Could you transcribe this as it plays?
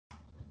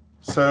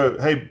So,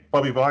 hey,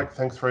 Bobby Bike,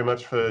 thanks very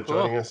much for Cool.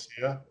 joining us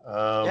here.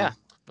 Yeah,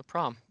 no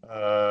problem.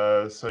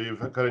 So you've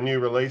got a new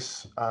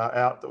release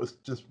out that was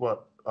just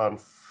what, on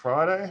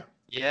Friday?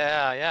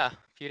 Yeah. A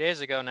few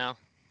days ago now.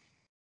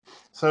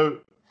 So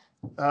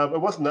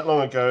it wasn't that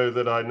long ago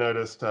that I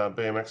noticed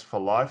BMX for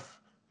Life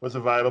was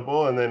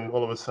available, and then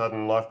all of a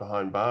sudden, Life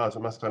Behind Bars.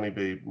 It must only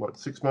be what,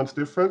 6 months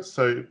difference.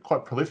 So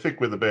quite prolific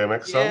with the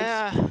BMX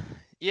songs.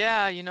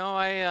 Yeah,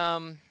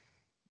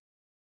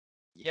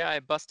 yeah. I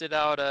busted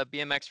out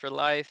BMX for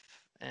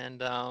life,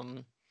 and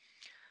I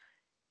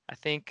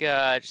think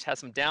I just had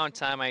some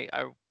downtime.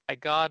 I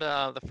got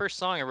the first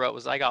song I wrote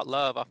was "I Got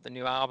Love" off the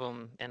new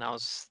album, and I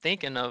was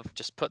thinking of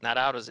just putting that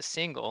out as a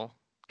single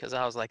because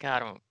I was like, I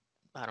don't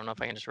know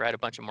if I can just write a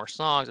bunch of more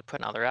songs and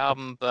put another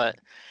album, but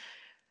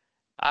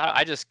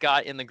I just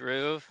got in the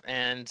groove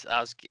and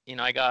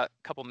I got a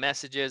couple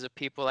messages of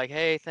people like,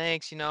 hey,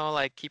 thanks,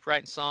 like keep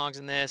writing songs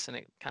and this, and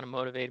it kind of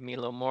motivated me a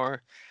little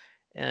more.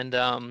 And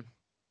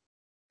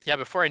yeah,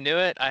 before I knew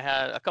it, I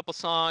had a couple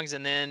songs,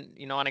 and then,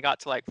 when I got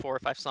to like 4 or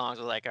 5 songs,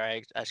 I was like, all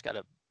right, I just got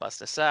to bust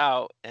this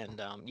out. And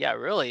yeah,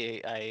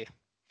 really, I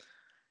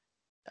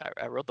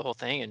wrote the whole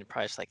thing in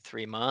probably just like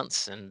 3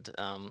 months, and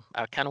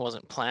I kind of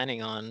wasn't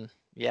planning on,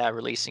 yeah,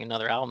 releasing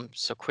another album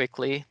so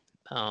quickly.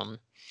 Um,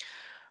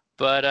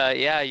 But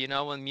yeah,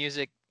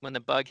 when the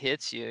bug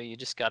hits you, you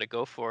just got to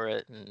go for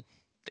it, and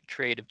the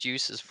creative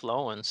juice is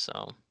flowing.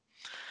 So,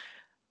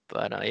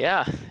 but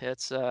yeah,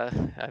 it's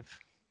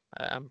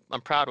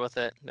I'm proud with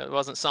it. It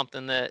wasn't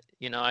something that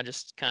I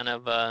just kind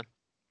of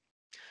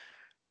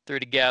threw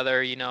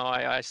together.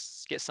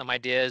 Get some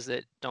ideas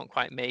that don't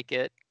quite make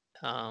it,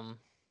 um,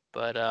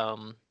 but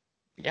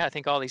yeah, I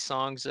think all these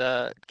songs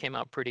came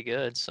out pretty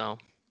good. So.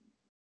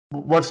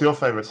 What's your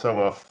favorite song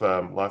off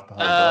Life Behind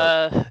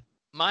Bars? Uh,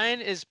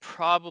 Mine is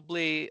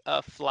probably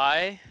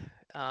 "Fly."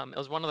 It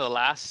was one of the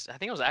last. I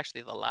think it was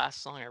actually the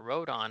last song I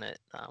wrote on it.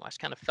 I just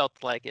kind of felt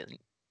like it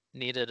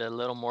needed a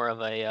little more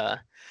of a,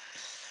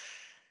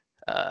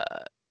 uh,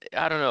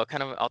 I don't know,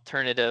 kind of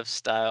alternative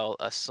style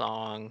a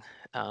song.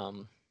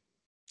 Um,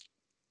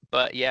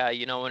 but yeah,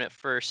 when it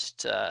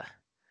first, I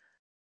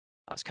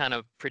was kind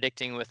of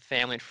predicting with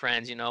family and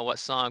friends, what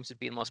songs would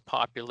be the most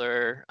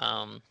popular.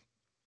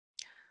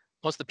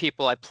 Most of the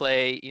people I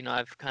play,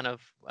 I've kind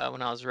of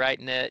when I was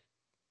writing it,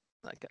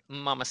 like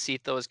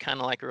Mamacita was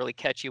kind of like a really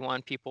catchy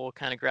one people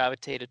kind of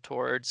gravitated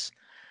towards.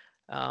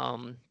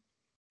 Um,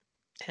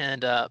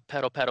 and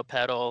Pedal Pedal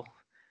Pedal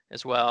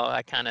as well.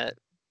 I kind of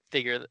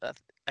figure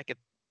I could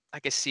I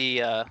could see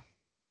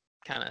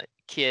kind of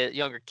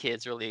younger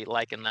kids really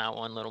liking that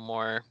one a little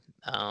more.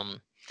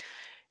 Um,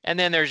 and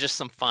then there's just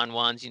some fun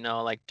ones,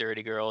 like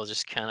Dirty Girl.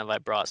 Just kind of I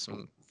brought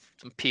some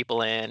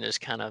people in,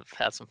 just kind of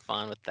had some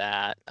fun with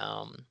that.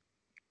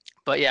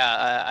 But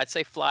yeah, I'd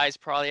say Fly's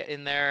probably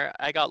in there.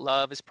 I Got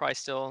Love is probably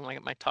still in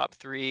like my top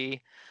three.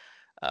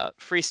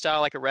 Freestyle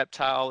like a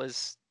Reptile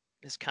is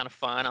kind of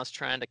fun. I was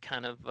trying to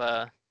kind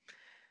of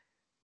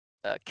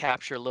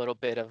capture a little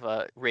bit of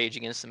a Rage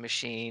Against the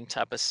Machine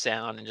type of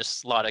sound and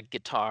just a lot of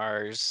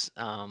guitars.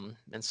 And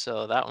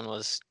so that one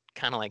was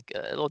kind of like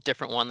a little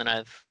different one than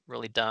I've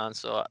really done.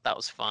 So that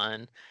was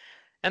fun.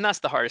 And that's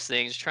the hardest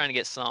thing, just trying to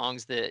get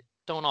songs that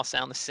don't all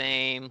sound the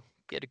same,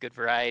 get a good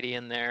variety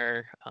in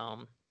there.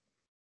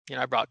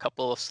 I brought a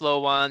couple of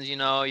slow ones.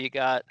 You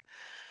got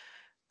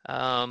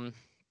um,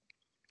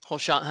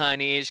 Holeshot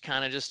Honey is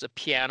kind of just a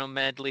piano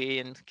medley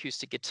and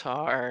acoustic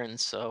guitar, and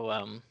so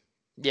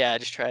yeah, I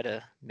just try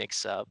to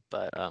mix up.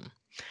 But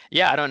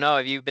yeah, I don't know.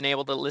 Have you been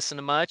able to listen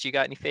to much? You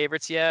got any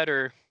favorites yet,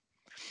 or?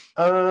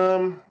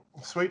 Um,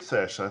 Sweet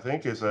Sesh, I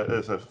think, is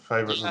a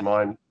favorite of Yeah,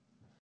 mine.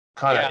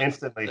 Kind of yeah,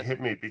 instantly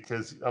hit me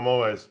because I've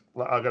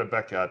got a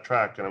backyard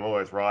track and I'm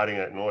always riding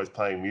it and always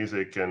playing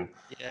music and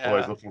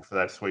always yeah, looking for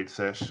that Sweet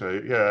Sesh.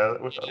 So yeah,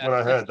 yeah, when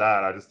I heard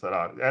that, I just thought,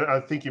 oh, and I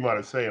think you might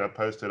have seen I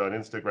posted on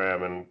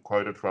Instagram and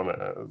quoted from it.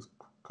 It was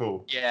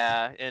cool.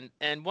 yeah.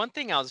 And one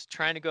thing I was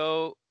trying to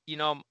go,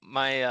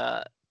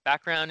 my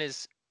background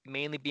is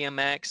mainly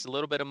BMX, a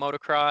little bit of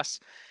motocross,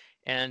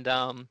 and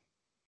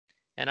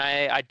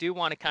I do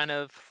want to kind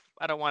of,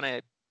 I don't want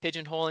to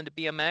pigeonhole into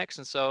BMX,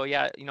 and so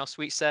yeah,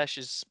 Sweet Sesh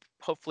is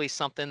hopefully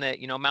something that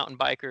mountain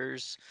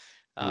bikers,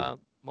 Mm. uh,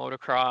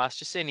 motocross,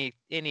 just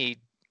any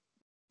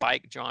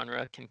bike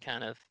genre can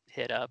kind of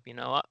hit up.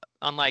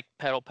 Unlike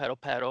Pedal Pedal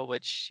Pedal,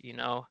 which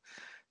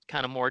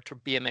kind of more to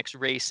BMX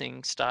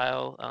racing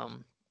style.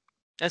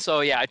 And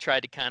so yeah, I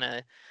tried to kind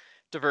of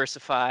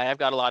diversify. I've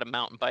got a lot of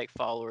mountain bike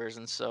followers,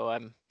 and so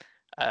I'm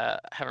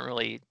haven't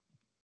really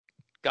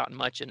gotten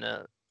much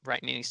into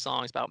writing any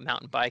songs about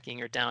mountain biking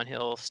or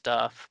downhill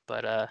stuff.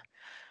 But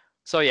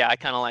so yeah, I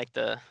kind of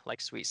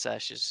like Sweet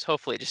Sessions.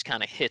 Hopefully, it just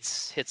kind of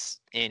hits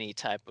any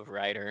type of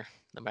writer,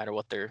 no matter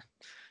what they're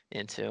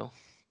into.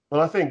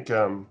 Well, I think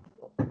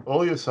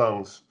all your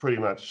songs pretty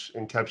much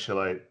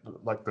encapsulate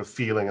like the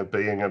feeling of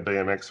being a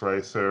BMX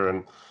racer,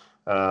 and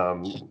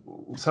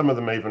some of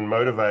them even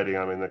motivating.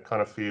 I mean, the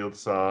kind of field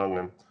song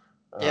and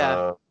Yeah,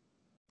 uh,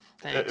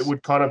 It Thanks.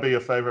 would kind of be your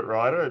favorite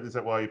rider. Is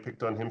that why you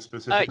picked on him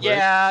specifically?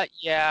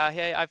 Yeah.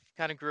 Hey, I've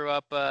kind of grew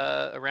up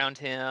around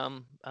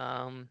him.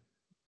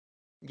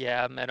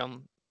 Yeah, I met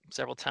him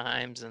several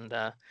times, and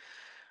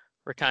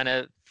we're kind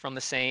of from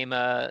the same,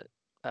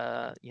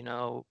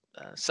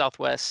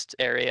 Southwest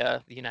area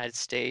of the United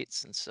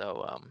States, and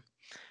so,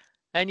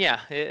 and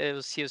yeah,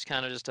 he was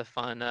kind of just a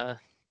fun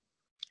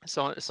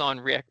song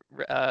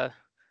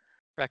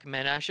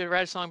recommend. I should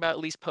write a song about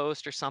Elise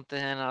Post or something.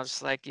 And I was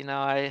just like,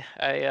 I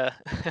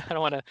don't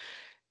want to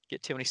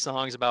get too many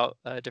songs about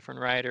different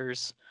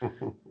writers,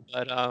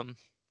 but um,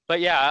 but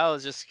yeah, I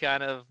was just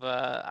kind of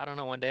I don't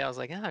know. One day I was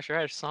like, yeah, I should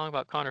write a song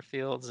about Connor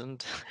Fields,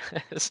 and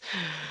it's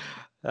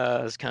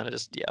kind of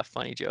just a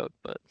funny joke,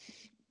 but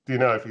Do you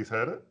know if he's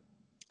heard it?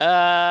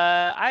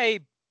 I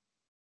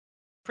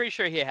pretty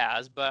sure he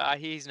has, but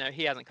he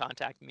hasn't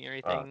contacted me or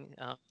Ah. anything.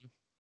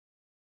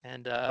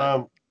 And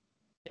Um,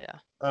 yeah.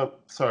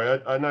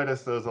 Sorry, I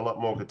noticed there was a lot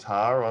more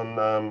guitar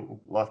on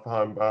Life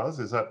Behind Bars.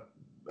 Is that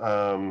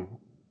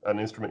an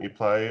instrument you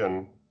play?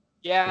 And was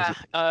Yeah, it?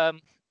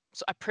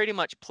 so I pretty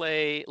much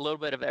play a little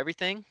bit of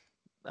everything.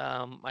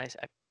 I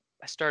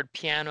started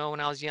piano when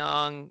I was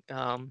young,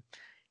 and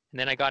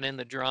then I got in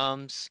the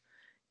drums,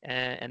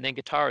 and then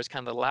guitar was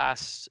kind of the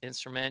last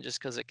instrument, just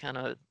because it kind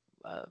of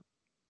uh,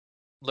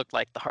 looked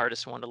like the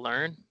hardest one to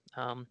learn.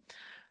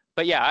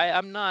 But yeah,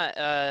 I'm not,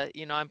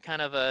 I'm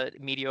kind of a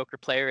mediocre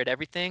player at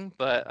everything,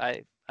 but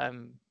I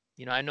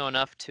know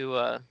enough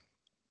to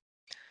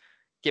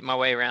get my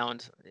way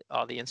around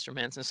all the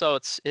instruments, and so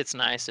it's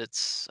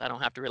nice. I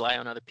don't have to rely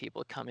on other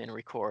people to come in and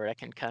record. I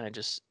can kind of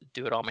just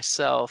do it all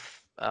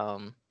myself.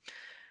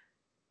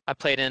 I've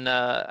been in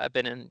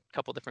a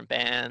couple different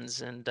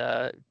bands, and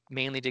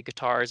mainly did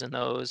guitars in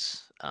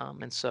those.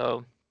 And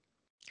so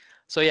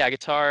yeah,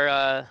 guitar.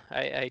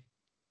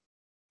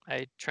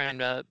 I try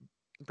and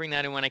bring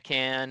that in when I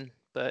can,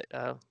 but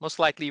most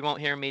likely you won't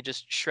hear me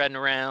just shredding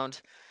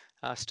around.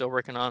 Still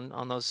working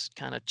on those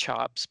kind of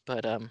chops,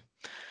 but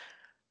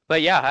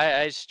yeah,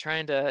 I was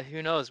trying to.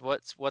 Who knows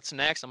what's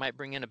next? I might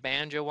bring in a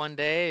banjo one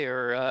day,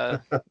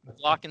 or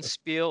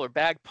glockenspiel, or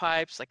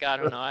bagpipes. Like, I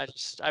don't know. I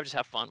just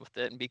have fun with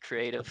it and be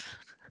creative.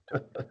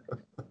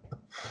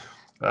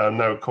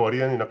 No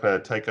accordion. You're not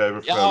going to take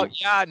over Oh from.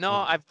 yeah, no,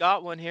 I've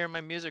got one here in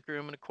my music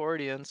room, an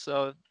accordion.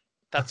 So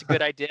that's a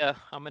good idea.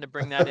 I'm gonna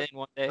bring that in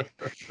one day.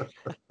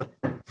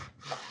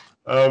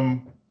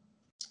 um,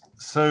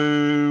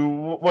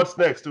 so what's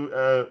next?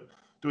 Do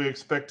we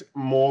expect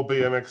more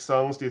BMX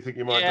songs? Do you think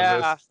you might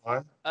Yeah.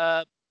 diversify?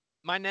 Uh,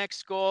 my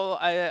next goal,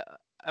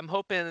 I'm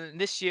hoping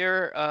this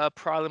year,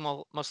 probably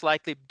most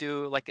likely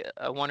do like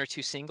a one or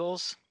two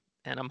singles,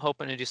 and I'm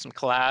hoping to do some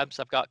collabs.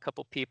 I've got a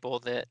couple people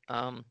that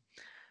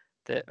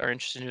are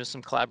interested in doing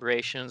some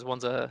collaborations.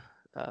 One's a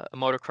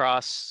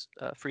motocross,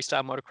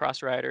 freestyle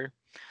motocross rider,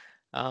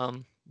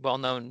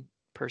 well-known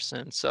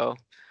person. So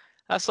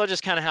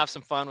just kind of have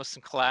some fun with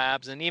some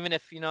collabs, and even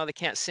if they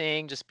can't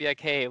sing, just be like,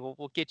 hey,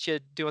 we'll get you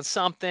doing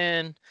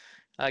something,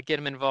 get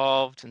them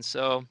involved, and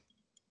so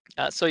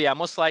yeah,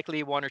 most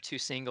likely one or two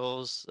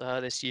singles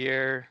this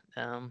year.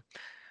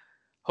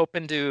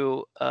 Hoping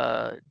to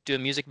do a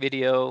music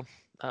video,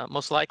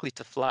 most likely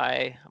to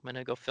Fly. I'm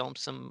gonna go film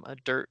some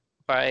dirt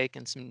bike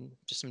and some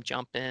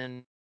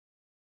jumping.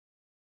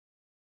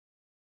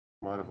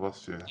 Might have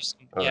lost you.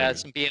 Oh, there Yeah, you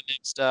some BMX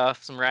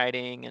stuff, some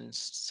riding, and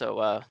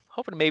so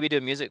hoping to maybe do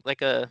music,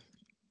 like a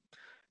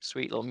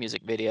sweet little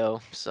music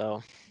video.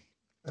 So.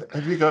 go.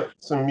 Have you got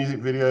some music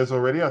videos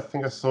already? I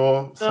think I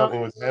saw No,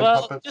 something with hand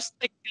well, puppets. just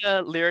like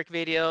lyric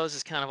videos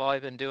is kind of all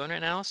I've been doing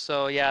right now.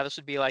 So yeah, this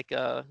would be like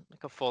a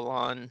full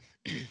on,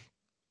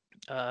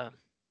 uh,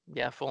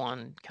 yeah, full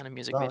on kind of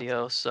music Nice.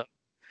 video. So a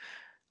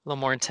little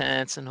more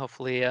intense, and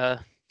hopefully yeah,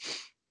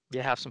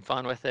 have some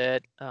fun with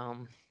it.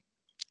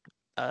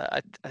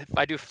 If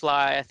I do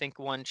Fly, I think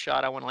one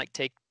shot I want to like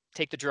take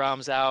the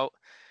drums out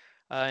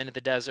into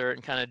the desert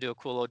and kind of do a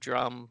cool little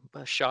drum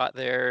shot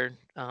there.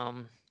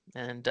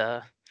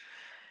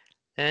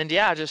 And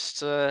yeah,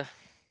 just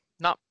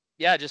not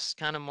yeah, just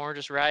kind of more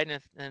just riding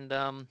it,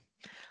 and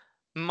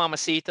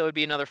Mamacita would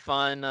be another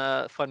fun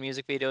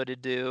music video to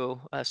do.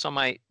 So I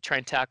might try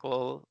and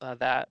tackle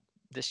that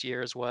this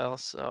year as well.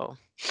 So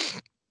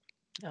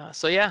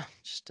yeah,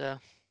 just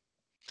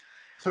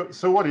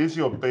So what is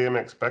your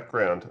BMX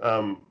background?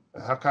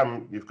 How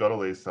come you've got all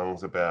these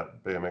songs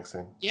about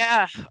BMXing?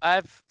 yeah.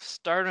 I've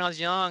started when I was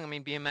young. I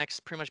mean,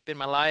 BMX pretty much been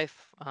my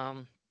life.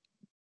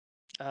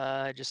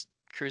 Just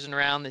cruising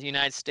around the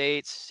United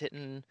States,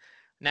 hitting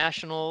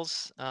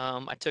nationals.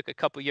 I took a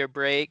couple-year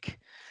break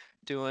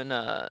doing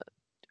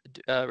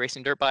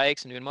racing dirt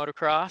bikes and doing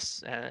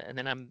motocross, and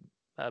then I'm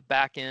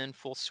back in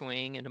full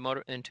swing into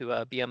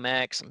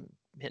BMX. I'm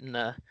hitting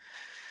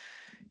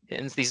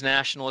these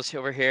nationals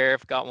over here.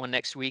 I've got one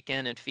next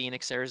weekend in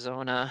Phoenix,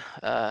 Arizona.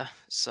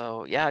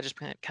 So yeah, just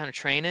kind of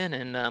training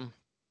and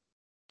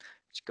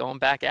just going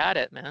back at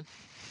it, man.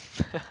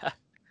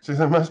 So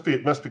there must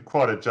be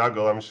quite a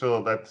juggle. I'm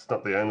sure that's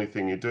not the only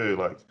thing you do.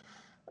 Like,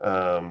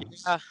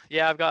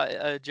 Yeah, I've got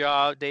a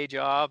day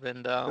job,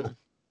 and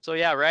so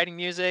yeah, writing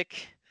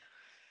music,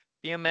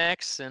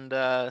 BMX and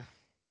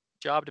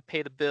job to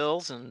pay the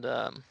bills, and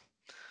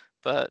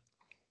but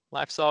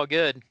life's all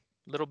good.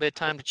 A little bit of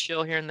time to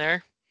chill here and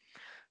there.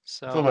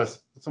 So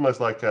It's almost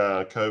like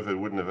COVID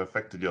wouldn't have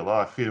affected your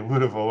life. You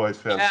would have always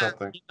found yeah,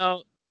 something.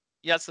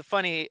 yeah, it's the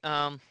funny.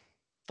 The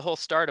whole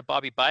start of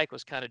Bobby Bike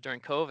was kind of during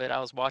COVID. I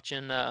was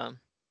watching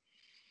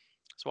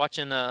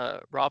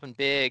Robin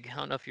Big. I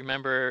don't know if you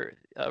remember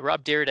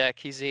Rob Dyrdek.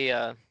 He's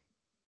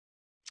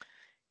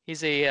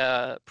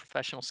a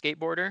professional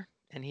skateboarder,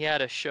 and he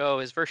had a show.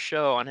 His first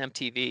show on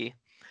MTV. It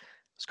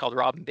was called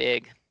Robin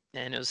Big,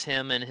 and it was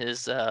him and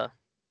his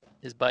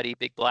buddy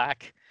Big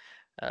Black.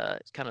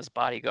 It's kind of his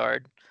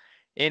bodyguard.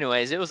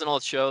 Anyways, it was an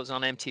old show. It was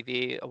on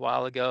MTV a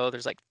while ago.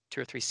 There's like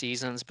 2 or 3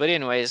 seasons. But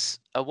anyways,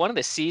 one of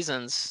the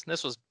seasons,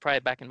 this was probably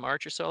back in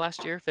March or so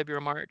last year,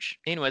 February, March.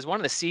 Anyways, one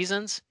of the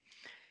seasons,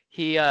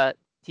 he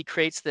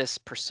creates this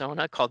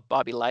persona called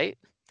Bobby Light,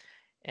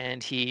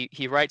 and he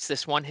writes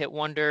this one-hit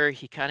wonder.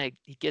 He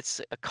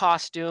gets a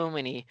costume,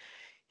 and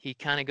he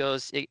kind of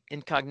goes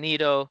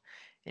incognito,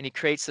 and he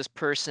creates this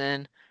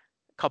person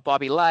called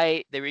Bobby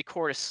Light. They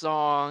record a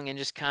song and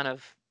just kind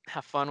of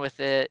have fun with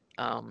it.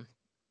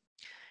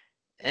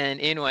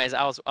 And anyways,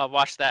 I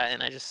watched that,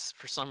 and I just,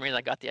 for some reason,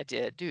 I got the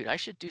idea, dude, I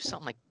should do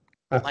something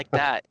like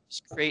that.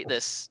 Just create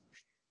this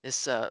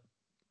this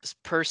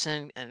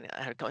person, and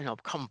call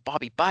him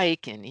Bobby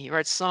Bike, and he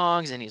writes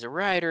songs, and he's a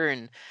writer,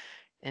 and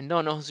no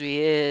one knows who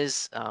he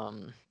is.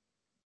 And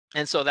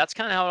so that's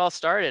kind of how it all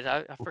started.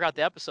 I forgot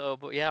the episode,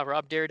 but yeah,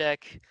 Rob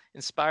Dyrdek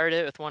inspired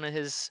it with one of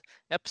his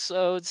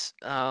episodes.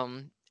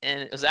 And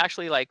it was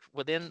actually like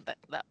within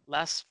that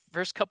last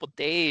first couple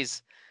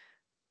days,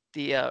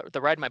 the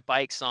Ride My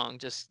Bike song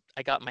just,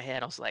 I got in my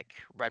head. I was like,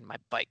 Ride My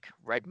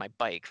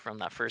Bike from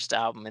that first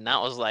album. And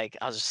that was like,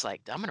 I was just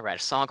like, I'm gonna write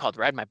a song called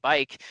Ride My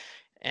Bike.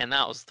 And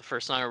that was the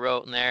first song I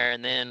wrote in there.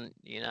 And then,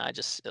 it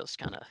was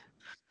kind of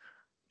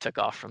took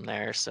off from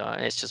there. So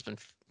it's just been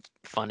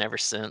fun ever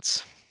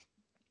since.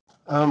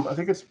 I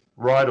think it's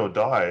Ride or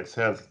Die. It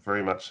sounds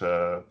very much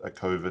a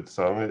COVID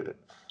song.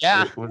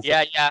 Yeah, It was.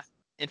 yeah.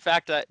 In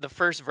fact, the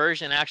first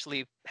version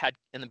actually had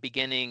in the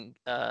beginning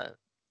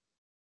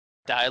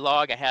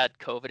dialogue. I had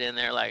COVID in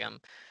there, like I'm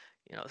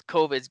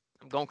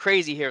going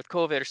crazy here with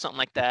COVID or something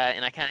like that.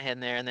 And I kind of had in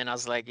there, and then I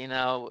was like,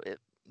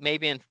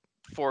 maybe in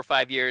 4 or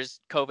 5 years,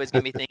 COVID's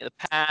gonna be a thing of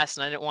the past,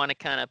 and I didn't want to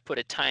kind of put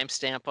a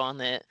timestamp on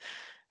it,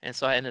 and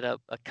so I ended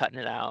up cutting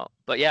it out.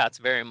 But yeah, it's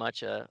very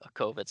much a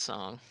COVID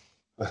song.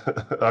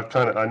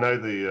 I know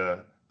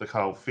the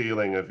whole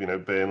feeling of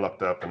being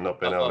locked up and not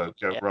being able Oh to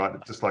go yeah,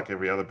 right, just like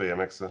every other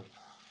BMXer.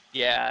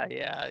 yeah.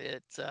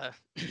 It's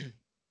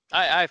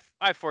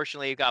I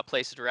fortunately got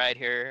places to ride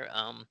here,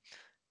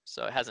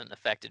 so it hasn't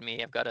affected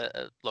me. I've got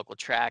a local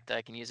track that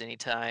I can use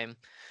anytime.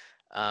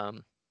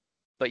 Um,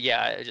 but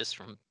yeah, just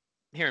from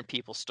hearing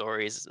people's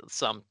stories,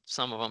 some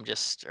of them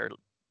just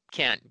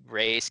can't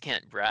race,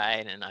 can't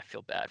ride, and I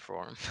feel bad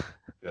for them.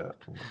 Yeah.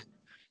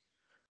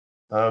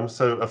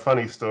 So a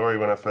funny story,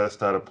 when I first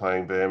started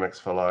playing BMX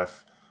for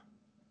life,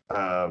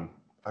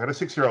 I got a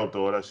 6-year-old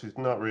daughter. She's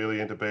not really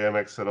into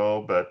BMX at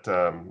all, but she's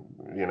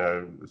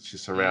Mm.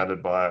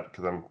 surrounded by it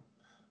because I'm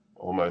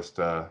almost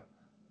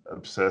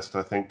obsessed,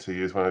 I think, to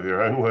use one of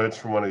your own words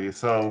from one of your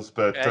songs.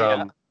 But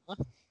Yeah.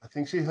 I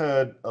think she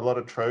heard a lot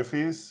of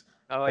trophies,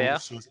 Oh and yeah.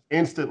 she was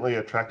instantly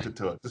attracted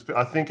to it.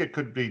 I think it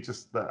could be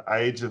just the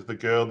age of the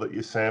girl that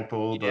you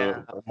sampled, or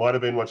Yeah. it might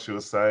have been what she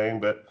was saying,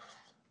 but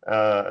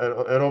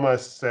it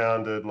almost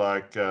sounded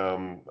like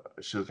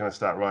she was going to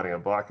start riding a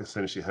bike as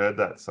soon as she heard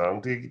that song.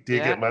 Do you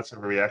Yeah. get much of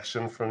a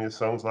reaction from your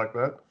songs like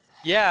that?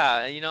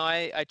 Yeah.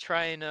 I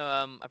try and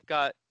I've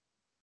got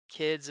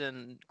kids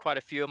in quite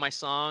a few of my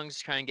songs,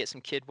 try and get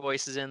some kid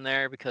voices in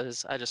there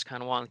because I just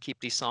kind of want to keep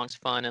these songs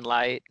fun and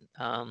light.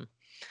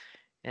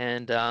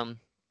 And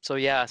so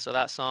yeah, so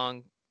that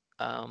song,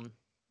 um,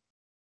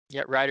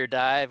 yeah, Ride or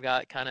Die. I've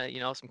got kind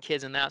of some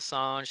kids in that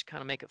song, just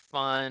kind of make it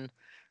fun,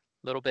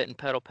 a little bit in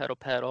pedal, pedal,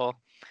 pedal,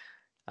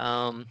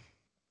 um,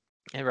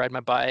 and Ride My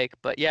Bike.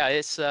 But yeah,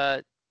 it's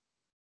a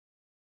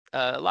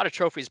lot of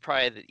trophies.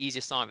 Probably the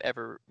easiest song I've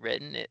ever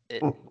written.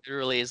 It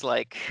literally is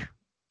like,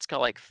 it's got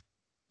like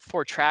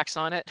 4 tracks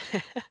on it,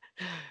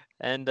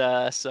 and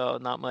so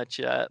not much,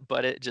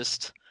 but it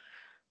just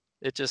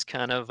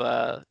kind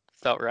of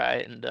felt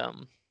right, and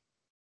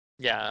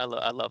yeah,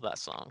 I love that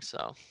song.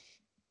 So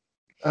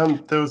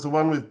There was the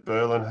one with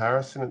Berlin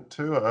Harris in it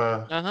too.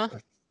 uh-huh.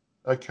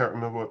 I can't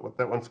remember what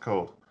that one's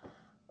called.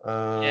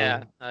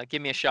 Yeah, Um,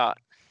 give me a shot.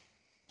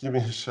 Give me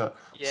a shot.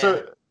 Yeah,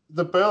 So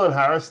the Berlin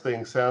Harris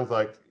thing sounds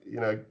like,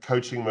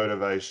 coaching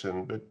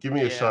motivation, but give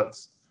me a yeah,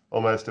 shot's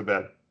almost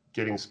about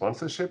getting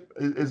sponsorship.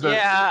 Is that?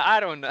 yeah. I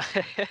don't know.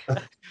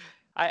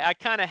 I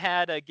kind of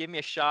had a give me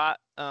a shot.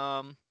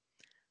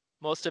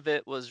 Most of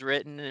it was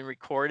written and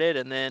recorded,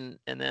 and then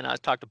I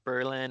talked to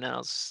Berlin, and I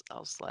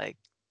was like,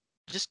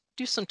 just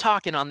do some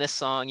talking on this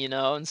song,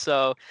 and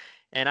so,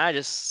 and I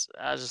was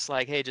just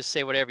like, hey, just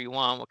say whatever you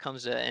want, what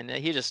comes to it. And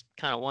he just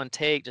kind of one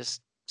take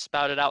just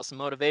spouted out some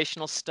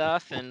motivational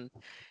stuff, and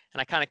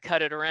I kind of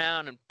cut it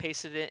around and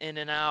pasted it in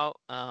and out,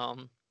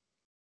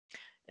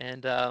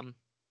 and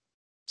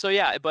So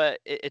yeah,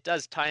 but it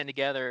does tie in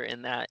together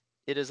in that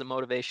it is a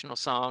motivational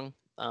song.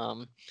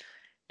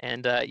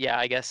 And yeah,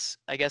 I guess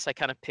I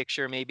kind of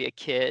picture maybe a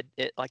kid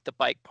at like the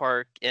bike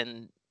park,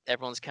 and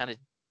everyone's kind of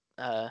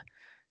uh,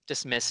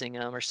 dismissing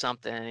him or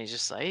something. And he's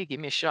just like, "Hey,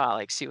 give me a shot.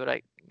 Like, see what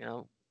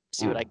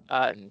see what I Mm.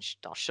 got, and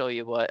I'll show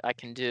you what I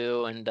can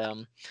do." And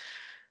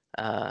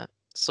uh,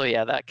 so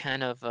yeah, that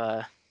kind of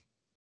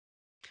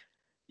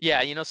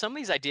yeah, some of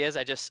these ideas,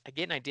 I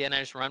get an idea and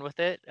I just run with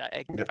it.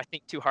 Yeah. If I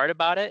think too hard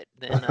about it,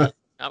 then I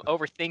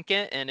overthink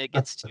it, and it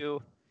gets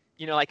too,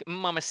 like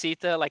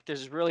Mamacita. Like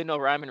there's really no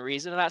rhyme and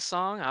reason to that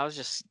song.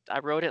 I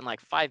wrote it in like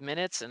 5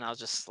 minutes, and I was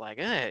just like,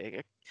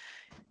 hey,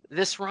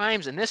 this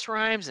rhymes and this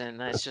rhymes,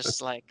 and it's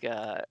just like,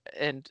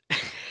 and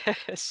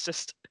it's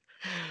just,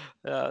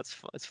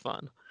 it's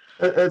fun.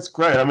 It's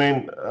great. I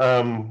mean,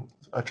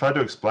 I tried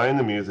to explain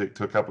the music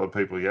to a couple of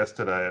people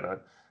yesterday, and I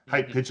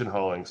hate Hmm.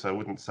 pigeonholing, so I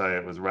wouldn't say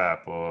it was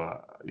rap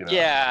or,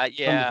 Yeah,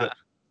 some of yeah, it.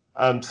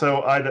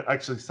 So I'd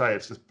actually say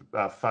it's just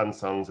fun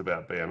songs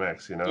about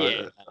BMX.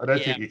 yeah, I don't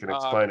yeah. think you can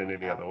explain it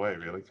any other way,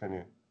 really, can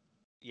you?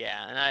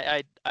 Yeah,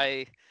 and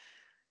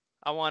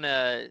I want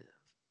to.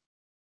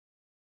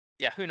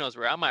 Yeah, who knows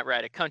where I might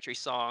write a country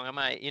song. I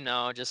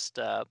might, just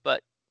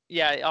but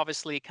yeah,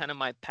 obviously kind of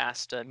my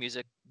past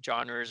music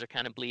genres are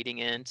kind of bleeding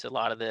into a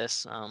lot of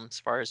this, as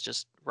far as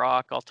just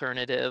rock,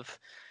 alternative,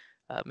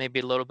 maybe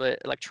a little bit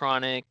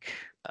electronic,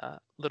 a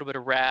little bit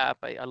of rap.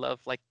 I love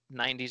like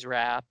 90s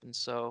rap, and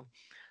so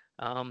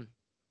um,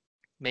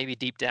 maybe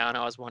deep down I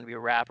always want to be a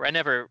rapper. I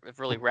never have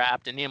really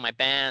rapped in any of my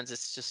bands.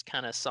 It's just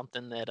kind of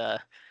something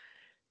that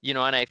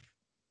and I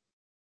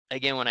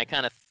again, when I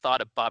kind of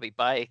thought of Bobby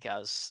Bike,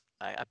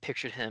 I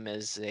pictured him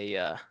as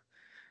a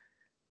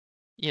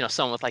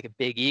someone with like a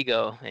big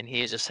ego, and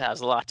he just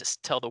has a lot to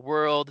tell the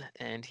world,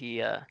 and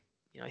he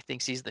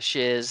thinks he's the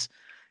shiz,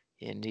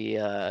 and he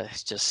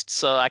is just,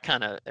 so I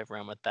kind of have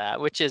run with that,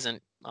 which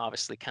isn't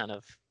obviously kind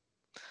of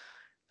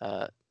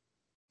uh,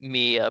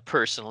 me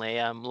personally.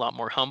 I'm a lot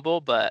more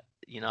humble, but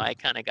I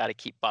kind of got to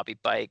keep Bobby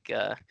Bike,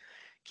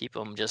 keep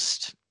him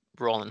just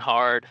rolling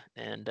hard,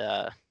 and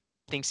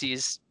thinks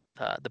he's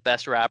the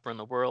best rapper in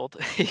the world,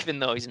 even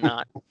though he's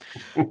not.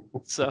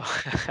 So,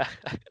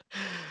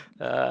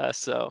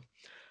 so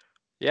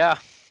yeah.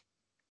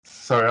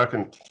 Sorry, I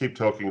can keep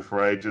talking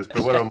for ages,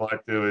 but what I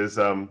might do is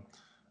I'll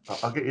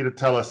get you to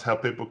tell us how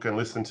people can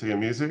listen to your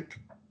music.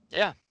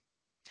 Yeah.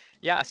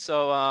 Yeah,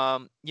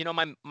 so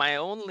my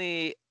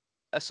only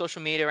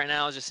social media right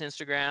now is just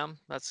Instagram.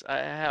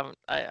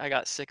 I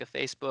got sick of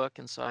Facebook,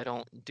 and so I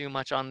don't do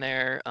much on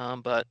there.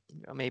 But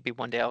maybe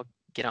one day I'll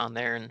get on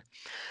there,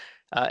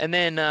 and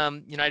then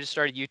I just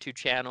started a YouTube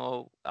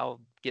channel.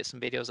 I'll get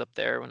some videos up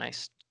there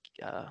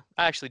I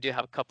actually do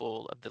have a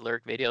couple of the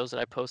lyric videos that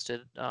I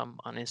posted on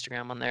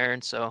Instagram on there,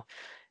 and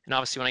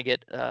obviously when I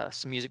get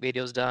some music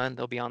videos done,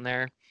 they'll be on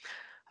there.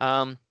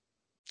 Um,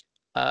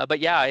 but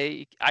yeah,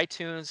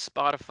 iTunes,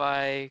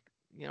 Spotify,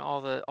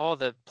 all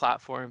the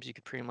platforms you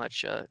could pretty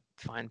much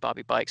find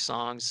Bobby Bike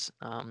songs.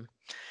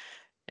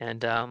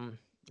 And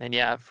and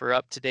yeah, for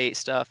up to date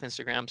stuff,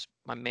 Instagram's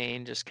my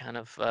main. Just kind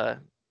of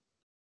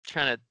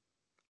trying to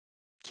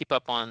keep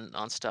up on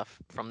stuff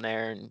from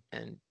there,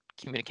 and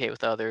communicate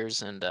with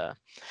others. And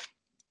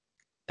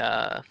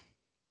uh,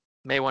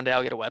 maybe one day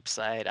I'll get a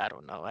website. I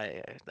don't know.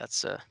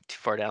 That's too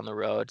far down the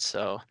road.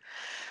 So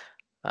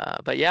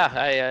but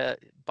yeah,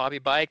 Bobby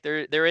Bike.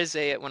 There is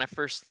when I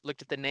first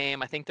looked at the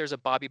name, I think there's a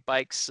Bobby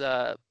Bikes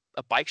a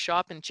bike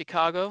shop in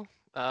Chicago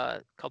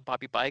called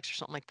Bobby Bikes or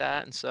something like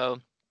that, and so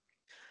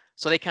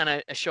they kind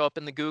of show up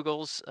in the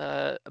Googles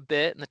a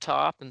bit in the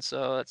top, and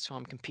so that's who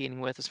I'm competing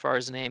with as far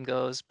as the name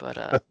goes.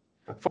 But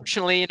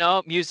fortunately,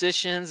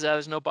 musicians,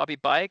 there's no Bobby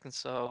Bike, and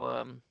so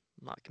I'm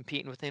not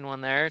competing with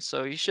anyone there.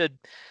 So you should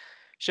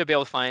be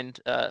able to find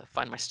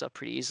my stuff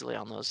pretty easily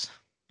on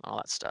all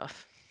that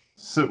stuff.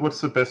 So, what's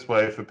the best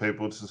way for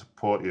people to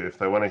support you if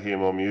they want to hear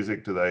more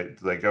music? Do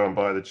they go and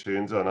buy the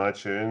tunes on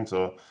iTunes,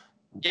 or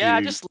do Yeah,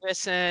 you? just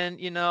listen.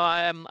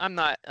 I'm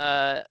not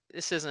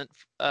this isn't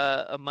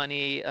a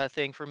money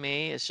thing for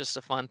me. It's just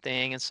a fun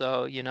thing. And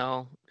so,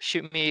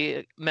 shoot me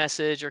a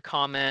message or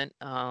comment,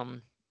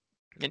 an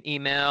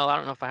email. I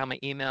don't know if I have my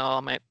email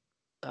on my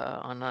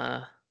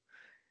on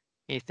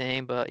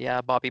anything, but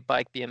yeah,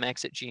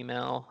 BobbyBikeBMX at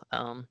Gmail.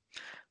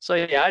 So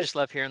yeah, I just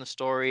love hearing the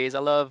stories. I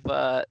love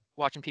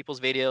watching people's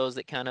videos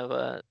that kind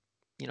of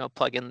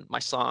plug in my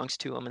songs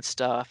to them and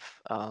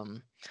stuff.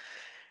 And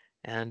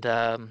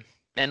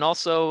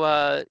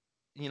also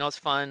it's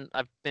fun.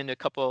 I've been to a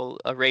couple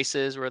of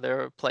races where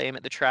they're playing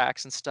at the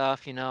tracks and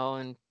stuff,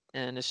 and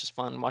it's just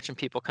fun watching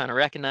people kind of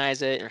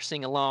recognize it or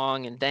sing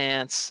along and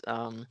dance.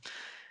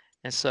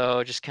 And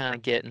so just kind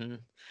of getting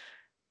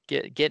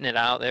it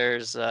out there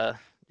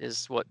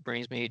is what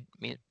brings me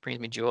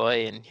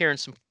joy, and hearing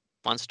some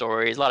fun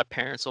stories. A lot of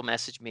parents will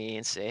message me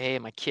and say, "Hey,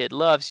 my kid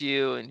loves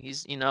you, and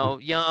he's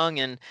young,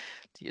 and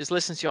he just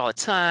listens to you all the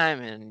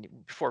time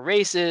and before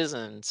races."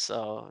 And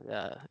so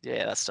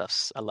yeah, that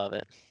stuff's, I love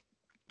it.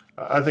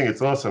 I think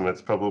it's awesome.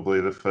 It's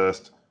probably the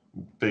first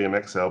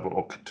BMX album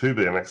or two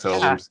BMX Yeah,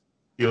 albums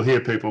you'll hear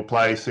people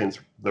play since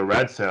the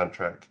Rad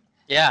soundtrack.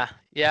 Yeah,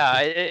 yeah,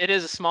 it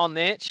is a small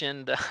niche,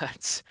 and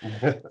it's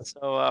it's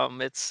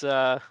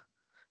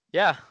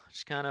yeah,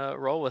 just kind of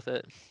roll with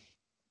it.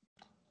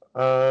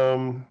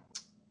 Um,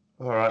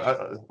 all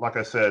right. Like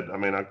I said, I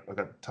mean, I've got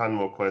a ton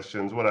more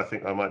questions. What I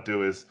think I might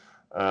do is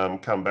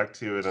come back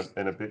to you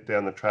in a bit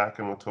down the track,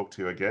 and we'll talk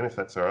to you again if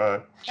that's all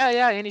right. Yeah,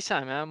 yeah,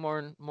 anytime, man.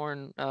 More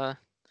than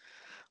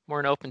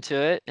open to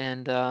it,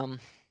 and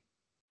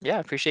yeah,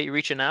 appreciate you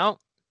reaching out.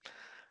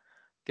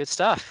 Good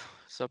stuff.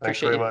 So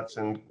Thanks appreciate very you. much,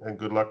 and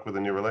good luck with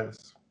the new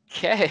release.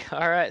 Okay,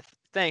 all right.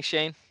 Thanks,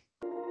 Shane.